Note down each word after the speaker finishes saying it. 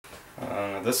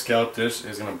Now this scallop dish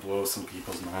is going to blow some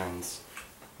people's minds.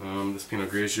 This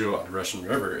Pinot Grigio on the Russian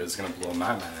River is going to blow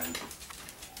my mind.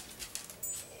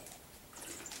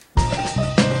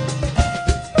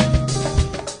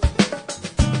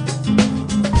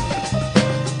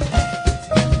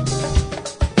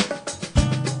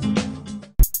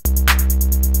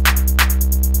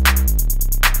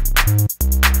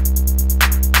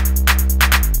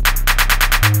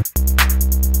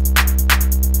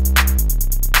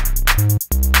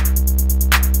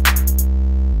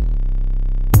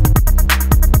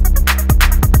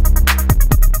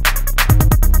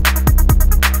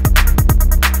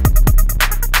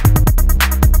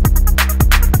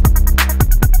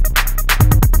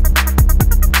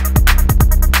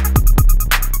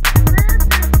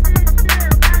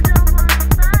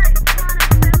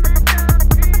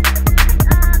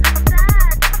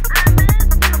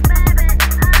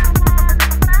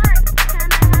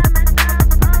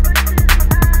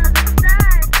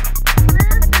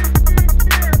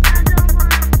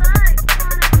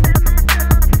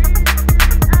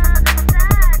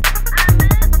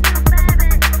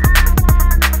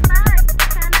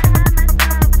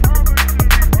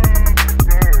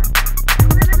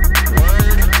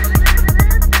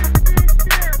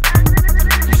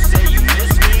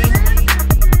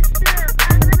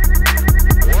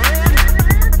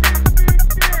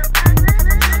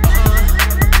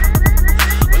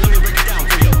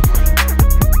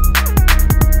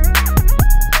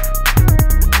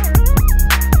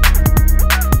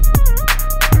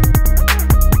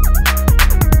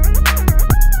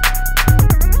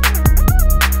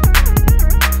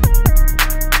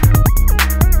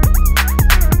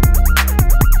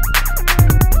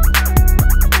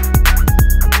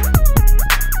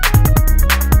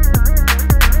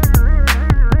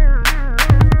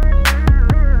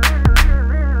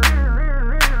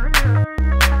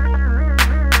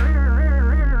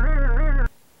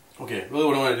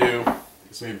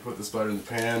 Maybe put this butter in the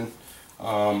pan.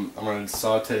 I'm going to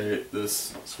saute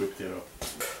this sweet potato.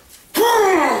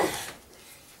 Alright,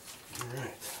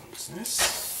 what's this?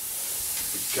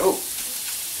 There we go.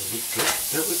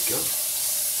 There we go.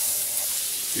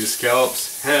 These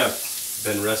scallops have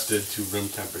been rested to room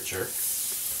temperature.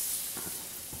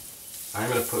 I'm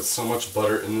going to put so much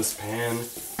butter in this pan.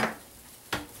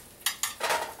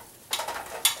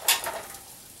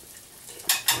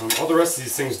 All the rest of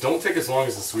these things don't take as long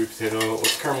as the sweet potato.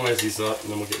 Let's caramelize these up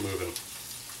and then we'll get moving.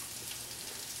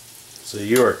 So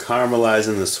you are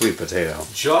caramelizing the sweet potato?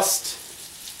 Just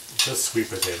the sweet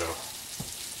potato.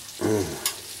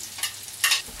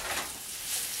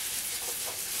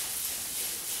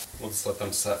 We'll just let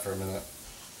them set for a minute.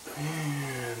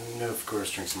 And of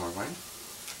course drink some more wine.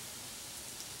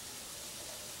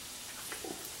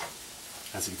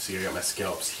 As you can see, I got my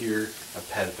scallops here. I've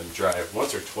patted them dry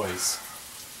once or twice.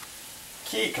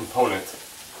 Key component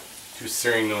to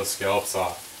searing those scallops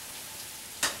off.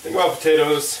 Think about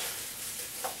potatoes,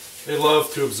 they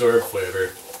love to absorb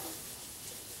flavor.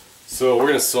 So we're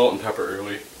going to salt and pepper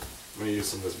early. I'm going to use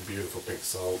some of this beautiful pink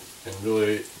salt, and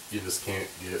really you just can't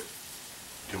get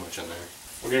too much in there.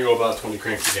 We're going to go about 20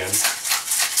 cranks again.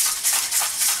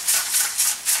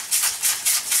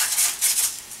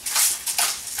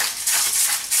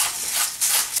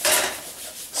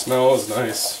 Smell is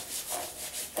nice.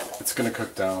 It's going to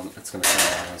cook down. It's going to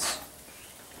caramelize.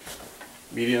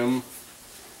 Medium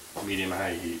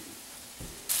high heat.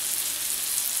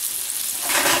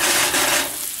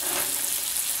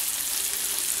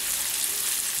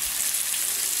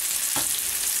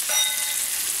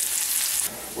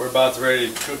 We're about to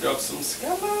ready to cook up some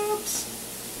scallops.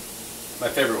 My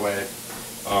favorite way.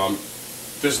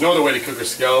 There's no other way to cook a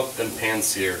scallop than pan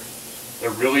sear.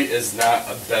 There really is not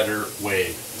a better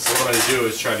way. So what I'm going to do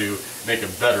is try to make a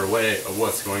better way of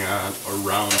what's going on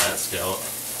around that scallop.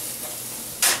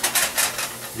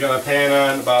 Got my pan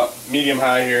on about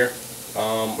medium-high here.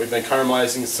 We've been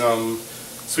caramelizing some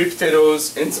sweet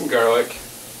potatoes and some garlic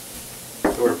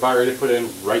that we're about ready to put in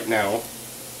right now.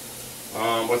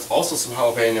 With also some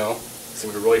jalapeno. It's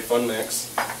going to be a really fun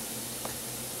mix.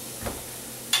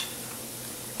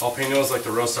 Jalapenos like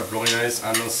to roast up really nice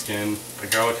on the skin. The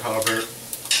garlic, however,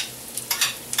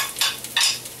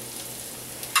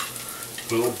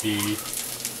 will be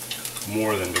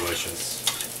more than delicious.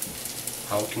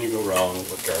 How can you go wrong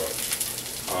with garlic?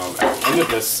 At the end of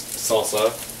this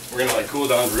salsa, we're going to let it cool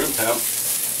down to room temp.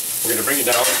 We're going to bring it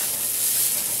down.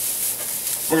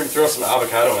 We're going to throw some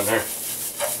avocado in there.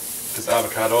 Because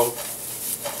avocado,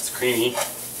 it's creamy,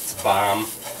 it's bomb,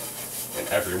 and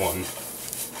everyone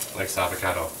likes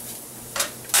avocado.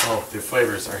 Oh, the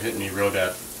flavors are hitting me real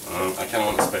bad. I kind of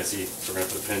want it spicy, so we're going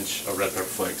to put a pinch of red pepper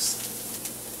flakes.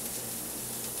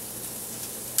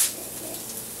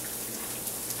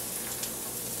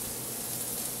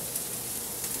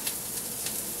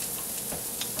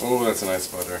 Oh, that's a nice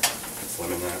butter. Let's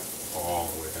lemon that all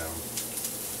the way down.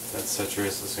 That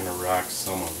citrus is gonna rock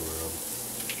someone's world.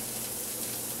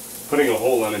 Putting a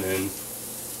whole lemon in,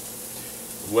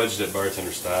 wedged it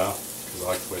bartender style, because I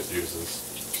like the way it juices.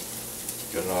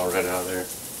 Get it all right out of there.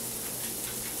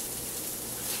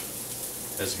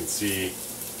 As you can see,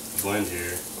 the blend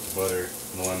here with the butter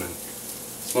and the lemon,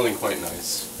 smelling quite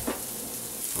nice.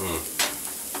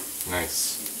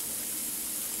 Nice.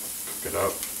 Cook it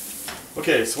up.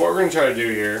 Okay, so what we're going to try to do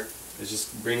here is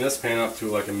just bring this pan up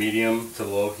to like a medium to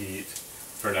low heat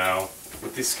for now.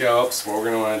 With these scallops, what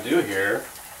we're going to want to do here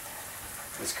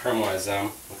is caramelize them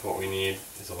with what we need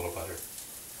is a little butter.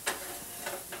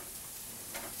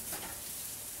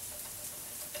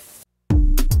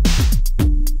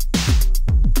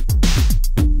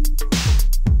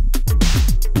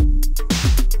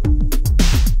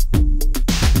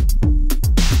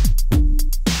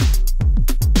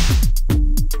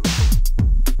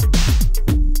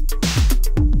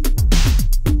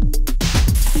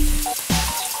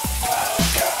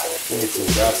 Need some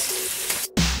zest.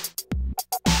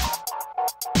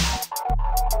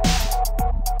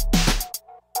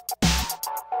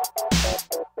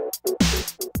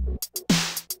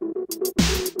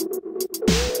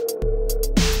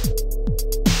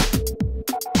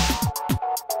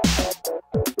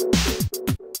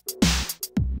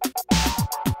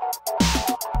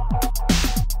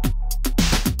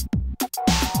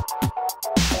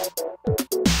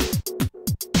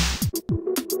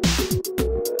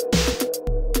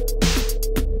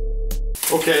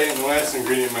 Okay, and the last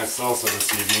ingredient in my salsa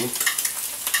this evening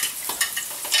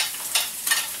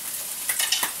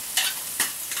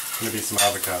is going to be some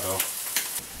avocado.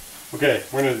 Okay,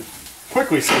 we're going to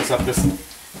quickly slice up this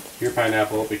here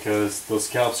pineapple because those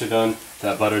scallops are done,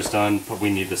 that butter's done, but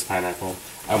we need this pineapple.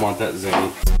 I want that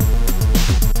zing.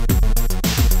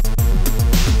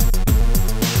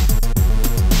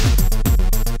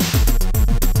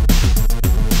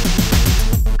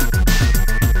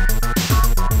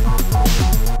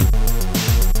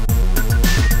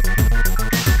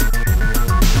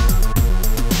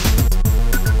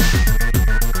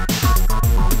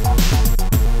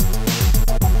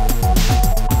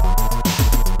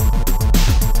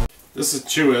 This is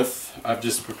cheweth. I've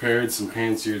just prepared some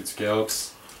pan-seared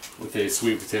scallops with a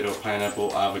sweet potato,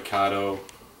 pineapple, avocado,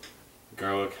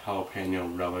 garlic,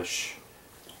 jalapeno relish.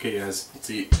 Okay guys, let's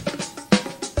eat.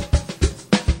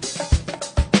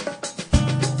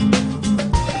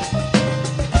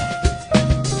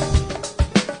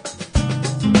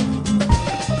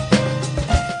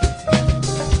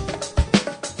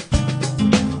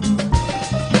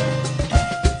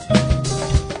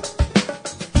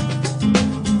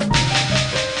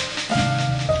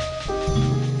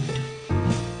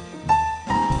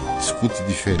 Escute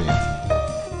diferente.